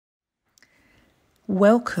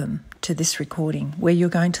Welcome to this recording where you're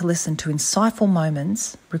going to listen to insightful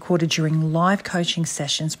moments recorded during live coaching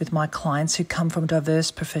sessions with my clients who come from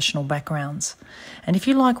diverse professional backgrounds. And if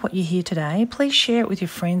you like what you hear today, please share it with your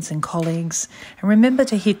friends and colleagues. And remember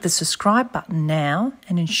to hit the subscribe button now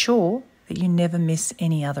and ensure that you never miss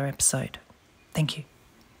any other episode. Thank you.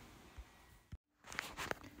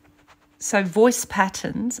 So voice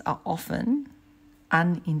patterns are often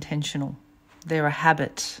unintentional. They're a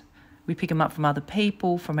habit. We pick them up from other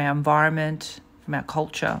people, from our environment, from our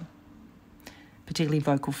culture, particularly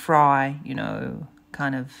vocal fry,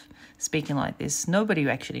 kind of speaking like this. Nobody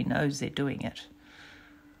actually knows they're doing it.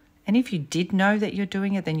 And if you did know that you're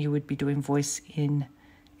doing it, then you would be doing voice in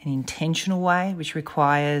an intentional way, which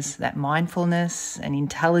requires that mindfulness and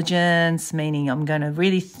intelligence, meaning I'm going to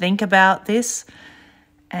really think about this.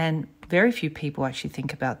 And very few people actually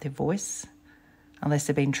think about their voice unless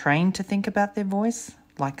they've been trained to think about their voice,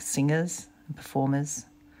 like singers and performers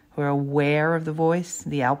who are aware of the voice,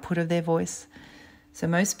 the output of their voice. So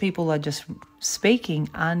most people are just speaking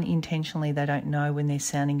unintentionally. They don't know when they're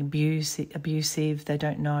sounding abusive. They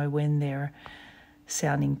don't know when they're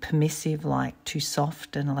sounding permissive, like too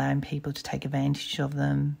soft and allowing people to take advantage of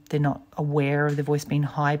them. They're not aware of the voice being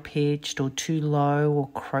high-pitched or too low or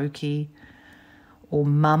croaky or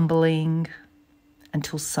mumbling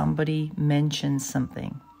until somebody mentions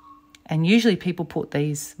something. And usually people put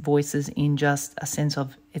these voices in just a sense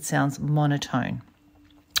of it sounds monotone,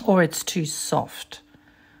 or it's too soft,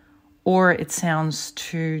 or it sounds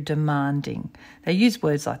too demanding. They use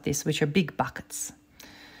words like this, which are big buckets.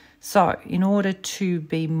 So in order to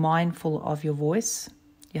be mindful of your voice,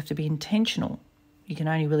 you have to be intentional. You can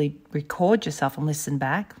only really record yourself and listen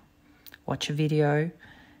back, watch a video,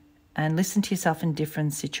 and listen to yourself in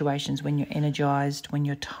different situations when you're energized, when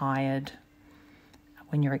you're tired,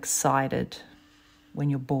 when you're excited, when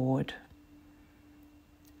you're bored.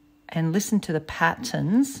 And listen to the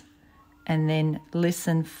patterns and then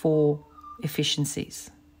listen for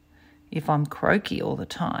efficiencies. If I'm croaky all the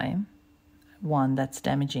time, one, that's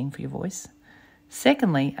damaging for your voice.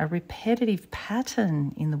 Secondly, a repetitive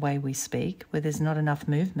pattern in the way we speak where there's not enough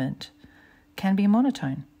movement can be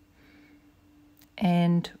monotone.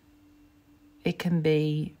 And it can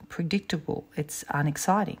be predictable. It's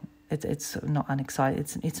unexciting. It's not unexciting.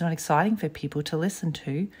 It's not exciting for people to listen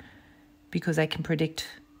to because they can predict.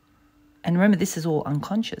 And remember, this is all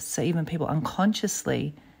unconscious. So even people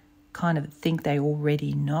unconsciously kind of think they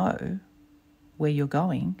already know where you're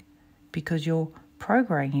going because you're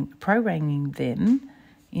programming them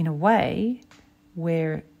in a way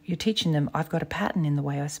where you're teaching them, I've got a pattern in the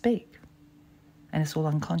way I speak. And it's all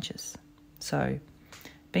unconscious. So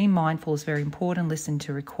being mindful is very important. Listen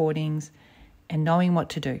to recordings and knowing what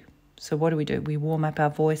to do. So what do? We warm up our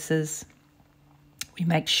voices. We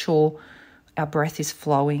make sure our breath is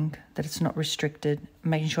flowing, that it's not restricted,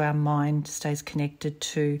 making sure our mind stays connected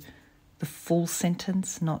to the full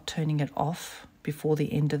sentence, not turning it off before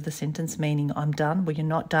the end of the sentence, meaning I'm done. Well, you're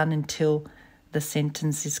not done until the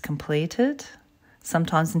sentence is completed,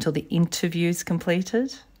 sometimes until the interview is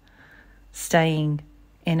completed. Staying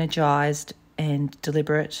energized and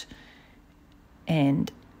deliberate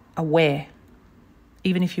and aware.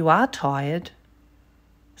 Even if you are tired,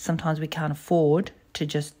 sometimes we can't afford to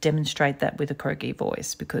just demonstrate that with a croaky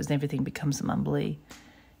voice because everything becomes mumbly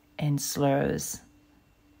and slurs.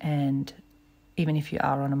 And even if you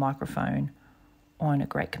are on a microphone or on a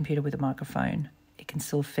great computer with a microphone, it can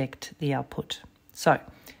still affect the output. So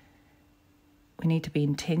we need to be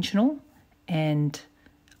intentional and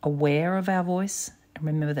aware of our voice. And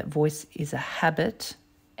remember that voice is a habit.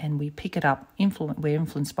 And we pick it up, we're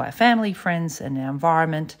influenced by our family, friends, and our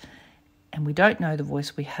environment. And we don't know the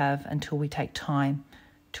voice we have until we take time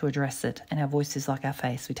to address it. And our voice is like our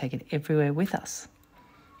face. We take it everywhere with us.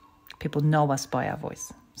 People know us by our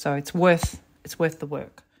voice. So it's worth the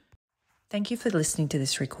work. Thank you for listening to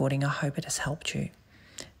this recording. I hope it has helped you.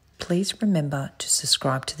 Please remember to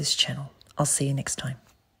subscribe to this channel. I'll see you next time.